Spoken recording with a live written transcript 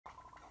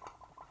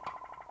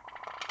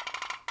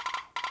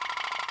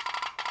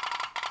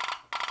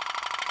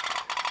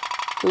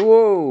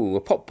Whoa,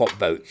 a pop-pop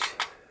boat.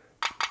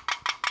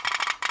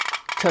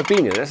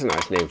 Turbina, that's a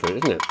nice name for it,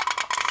 isn't it?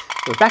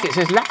 Well, back it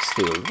says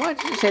Laxfield. Why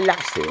does it say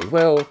Laxfield?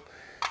 Well,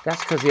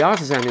 that's because the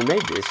artisan who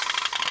made this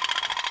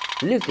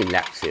lived in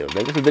Laxfield,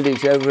 a little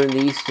village over in the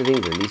east of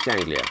England, East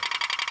Anglia.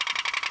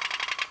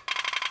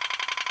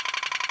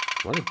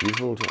 What a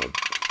beautiful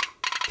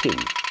pin.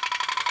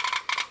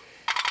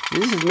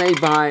 This is made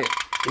by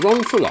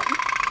Ron Fuller,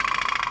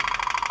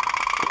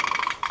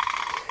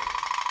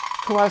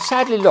 who I've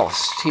sadly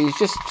lost. He's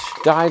just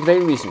died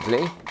very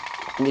recently,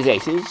 in his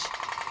 80s,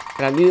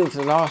 but I knew him for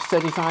the last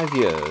 35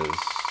 years.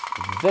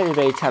 Very,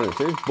 very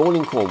talented, born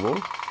in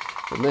Cornwall,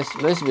 but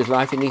most of his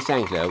life in East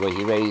Anglia, where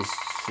he raised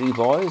 3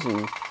 boys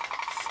and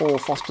 4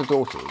 foster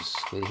daughters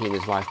with he and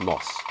his wife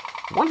Moss.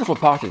 A wonderful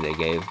party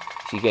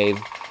she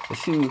gave a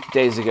few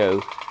days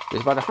ago.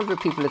 There's about 100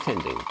 people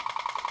attending.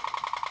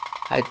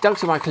 I dug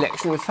through my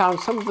collection and found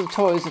some of the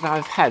toys that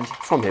I've had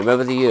from him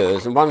over the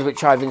years and ones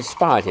which I've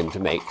inspired him to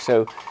make.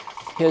 So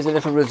here's a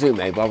little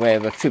resume by way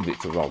of a tribute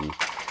to Ron.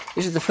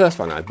 This is the first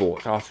one I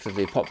bought after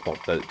the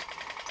pop-pop boat.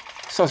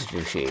 Sausage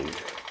machine.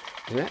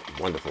 Isn't that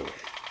wonderful?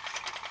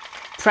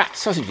 Pratt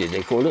sausages,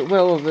 they call it.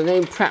 Well, the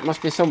name Pratt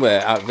must be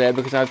somewhere out there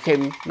because I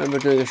remember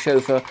doing a show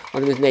for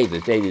one of his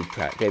neighbours, David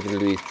and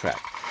Louise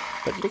Pratt.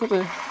 But look at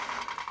the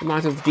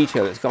amount of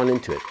detail that's gone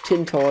into it.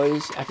 Tin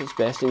toys at its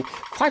best and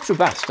quite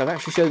robust. I've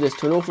actually showed this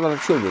to an awful lot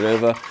of children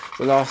over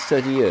the last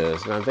 30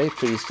 years and I'm very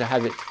pleased to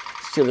have it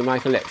still in my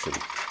collection.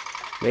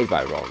 Made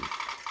by Ron.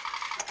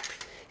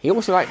 He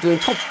also liked doing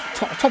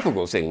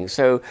topical things.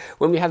 So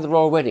when we had the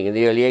royal wedding in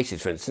the early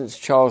 80s, for instance,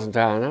 Charles and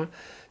Diana,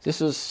 this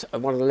was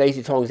one of the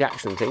Lazy Tongs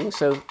action things,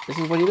 so this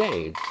is what he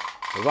made.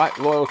 The right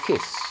royal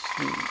kiss.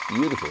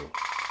 Beautiful.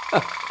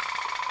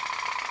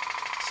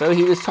 So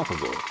he was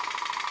topical.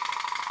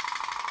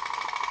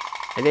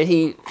 And then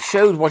he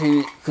showed what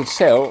he could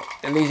sell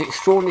in these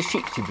extraordinary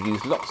sheets he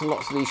produced, lots and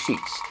lots of these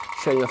sheets,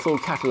 showing a full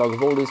catalogue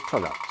of all his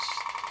products.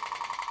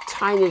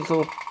 Tiny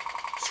little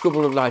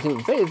scribble of lighting,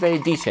 very, very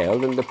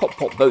detailed, and the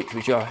pop-pop boat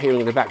which you're hearing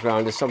in the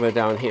background is somewhere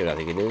down here, I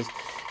think it is.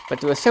 But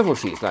there were several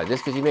sheets like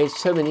this because he made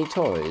so many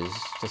toys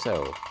to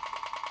sell.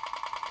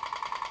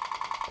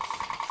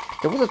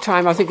 There was a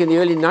time, I think in the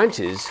early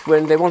 90s,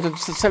 when they wanted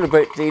to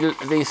celebrate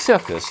the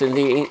circus in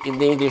the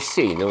English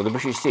scene, or the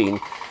British scene,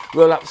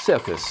 roll-up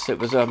circus. It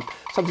was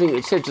something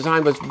it said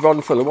designed by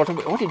Ron Fuller.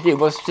 What he did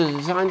was to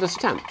design the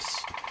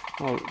stamps.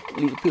 I'll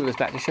peel this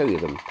back to show you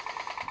them.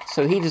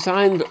 So he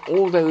designed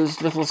all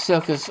those little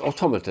circus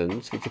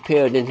automatons which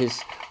appeared in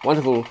his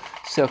wonderful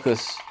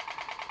circus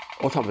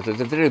automatons,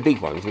 the very big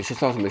ones, which are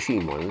sort of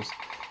machine ones,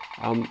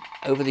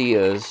 over the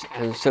years,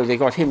 and so they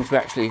got him to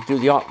actually do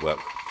the artwork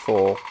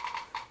for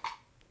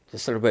the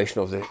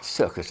celebration of the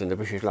circus and the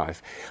British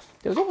life.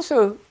 There was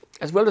also,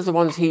 as well as the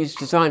ones he's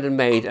designed and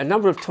made, a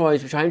number of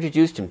toys which I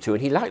introduced him to,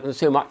 and he liked them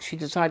so much he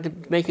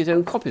decided to make his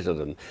own copies of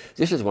them.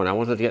 This is one I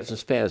wanted to get some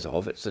spares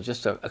of. It's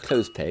just a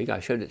clothes peg.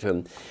 I showed it to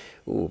him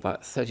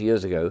about 30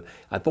 years ago.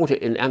 I bought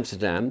it in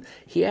Amsterdam.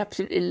 He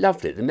absolutely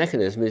loved it. The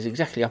mechanism is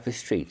exactly up his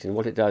street, and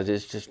what it does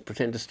is just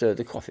pretend to stir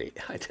the coffee.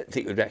 I don't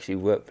think it would actually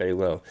work very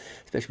well,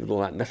 especially with all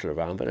that metal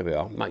around, but there we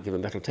are. Might give a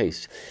metal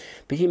taste.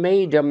 But he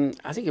made,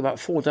 I think, about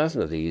 4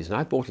 dozen of these, and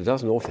I bought a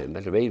dozen off him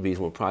at a very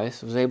reasonable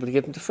price. I was able to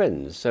give them to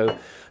friends. So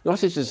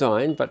not his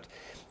design, but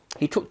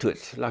he took to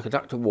it like a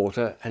duck to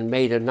water and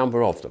made a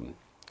number of them.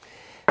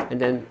 And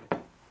then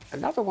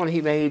another one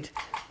he made,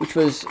 which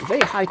was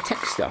very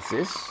high-tech stuff,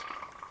 this.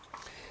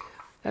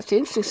 That's the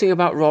interesting thing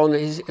about Ron,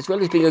 is as well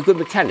as being a good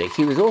mechanic,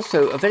 he was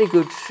also a very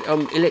good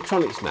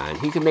electronics man.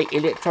 He could make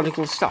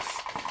electronical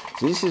stuff.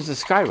 So this is the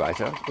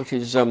Skywriter, which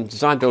is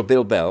designed by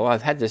Bill Bell.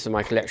 I've had this in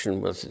my collection,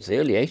 well, since the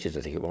early 80s,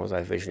 I think it was. I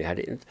originally had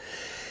it in.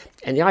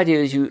 And the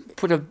idea is you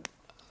put a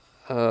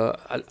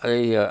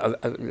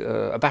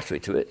battery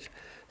to it,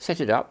 set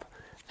it up,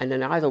 and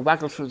then either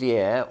waggle through the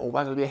air or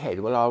waggle your head.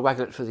 Well, I'll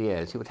waggle it through the air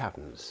and see what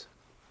happens.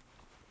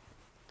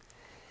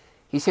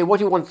 He said, what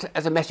do you want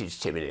as a message,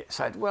 Tim, in it?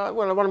 So I said, well,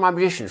 one of my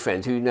magician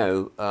friends who you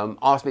know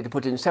asked me to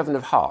put in 7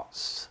 of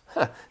hearts.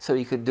 So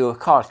he could do a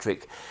card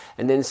trick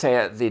and then say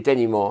at the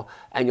denouement,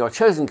 and your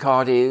chosen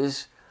card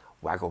is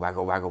waggle,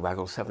 waggle, waggle,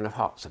 waggle, 7 of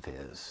hearts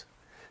appears.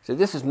 So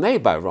this was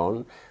made by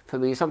Ron for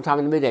me sometime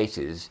in the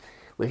mid-80s,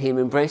 with him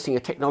embracing a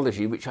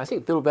technology which I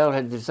think Bill Bell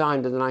had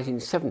designed in the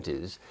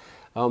 1970s.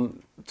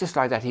 Just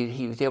like that,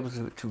 he was able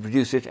to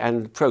produce it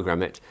and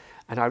program it.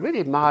 And I really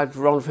admired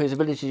Ron for his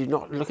ability to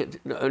not look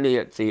at not only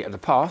at the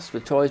past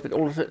with toys, but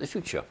also at the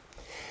future.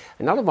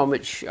 Another one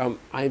which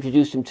I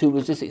introduced him to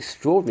was this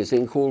extraordinary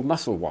thing called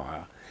muscle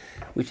wire,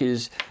 which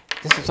is,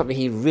 this is something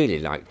he really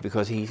liked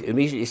because he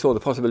immediately saw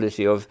the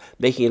possibility of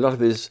making a lot of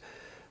his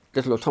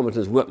little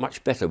automatons work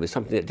much better with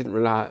something that didn't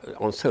rely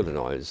on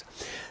solenoids.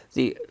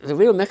 The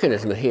real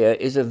mechanism here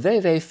is a very,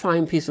 very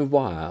fine piece of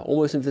wire,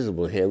 almost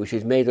invisible here, which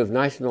is made of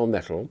nitinol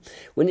metal.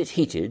 When it's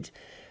heated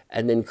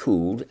and then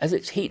cooled, as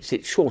it heats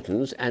it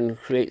shortens and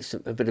creates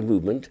a bit of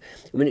movement.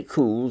 When it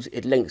cools,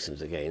 it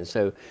lengthens again.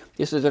 So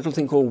this is a little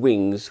thing called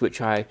wings, which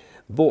I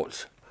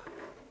bought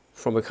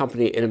from a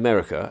company in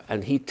America,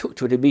 and he took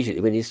to it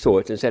immediately when he saw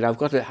it and said, I've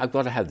got to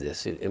have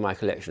this in my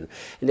collection.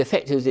 And the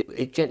effect is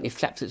it gently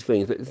flaps its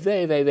wings, but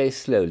very, very, very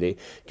slowly,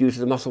 due to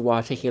the muscle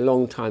wire taking a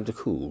long time to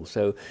cool.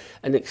 So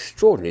an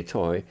extraordinary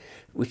toy,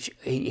 which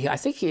I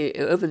think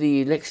over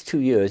the next 2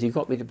 years, he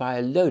got me to buy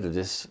a load of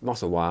this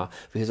muscle wire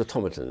for his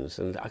automatons,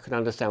 and I can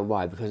understand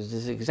why, because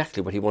this is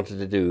exactly what he wanted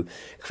to do,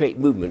 create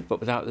movement,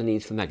 but without the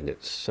need for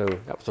magnets. So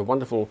that was a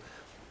wonderful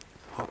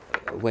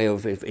way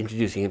of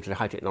introducing him to the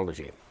high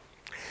technology.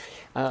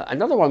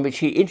 Another one which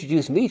he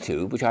introduced me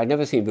to, which I'd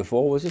never seen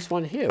before, was this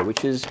one here,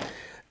 which is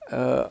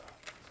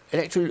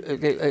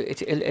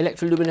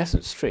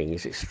electroluminescent string.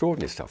 It's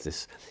extraordinary stuff.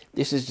 This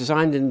is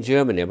designed in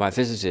Germany by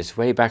physicists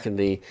way back in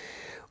the,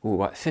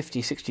 about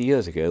 50, 60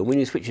 years ago. When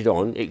you switch it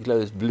on, it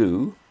glows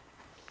blue,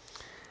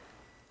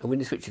 and when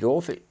you switch it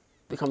off, it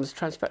becomes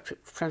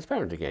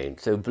transparent again.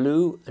 So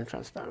blue and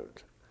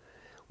transparent.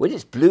 When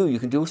it's blue, you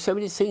can do so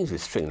many things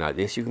with string like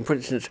this. You can, for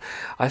instance,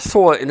 I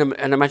saw in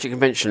a magic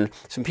convention,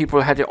 some people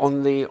had it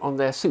on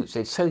their suits.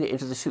 They'd sewn it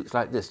into the suits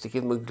like this to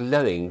give them a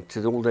glowing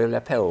to all their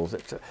lapels.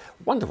 It's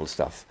wonderful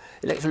stuff.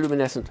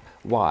 Electroluminescent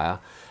wire.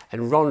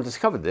 And Ron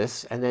discovered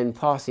this and then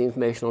passed the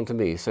information on to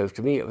me. So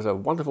to me, it was a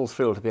wonderful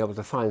thrill to be able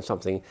to find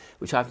something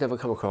which I've never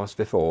come across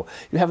before.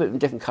 You have it in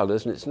different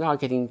colours, and it's now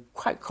getting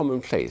quite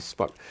commonplace,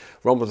 but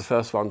Ron was the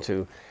first one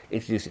to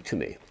introduce it to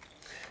me.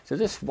 So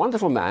this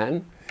wonderful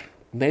man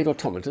made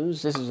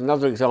automatons. This is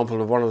another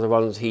example of one of the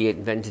ones he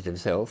invented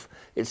himself.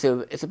 It's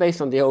based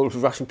on the old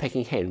Russian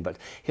Peking hen, but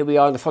here we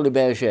are in the Folies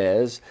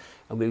Bergères,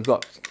 and we've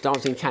got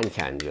dancing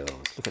can-can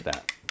girls. Look at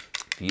that.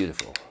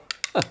 Beautiful.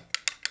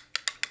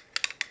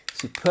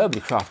 Superbly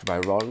crafted by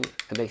Ron,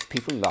 and makes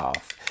people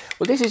laugh.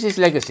 Well, this is his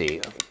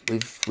legacy.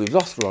 We've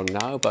lost Ron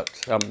now, but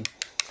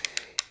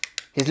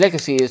his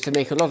legacy is to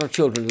make a lot of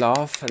children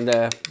laugh, and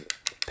their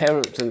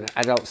parents and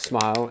adults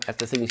smile at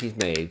the things he's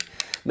made.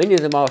 Many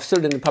of them are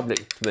still in the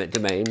public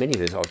domain, many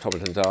of his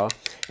automatons are,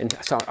 and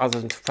some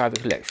others in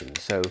private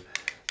collections. So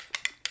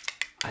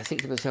I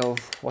think to myself,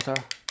 what a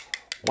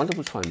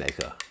wonderful toy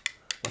maker,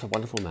 what a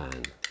wonderful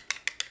man.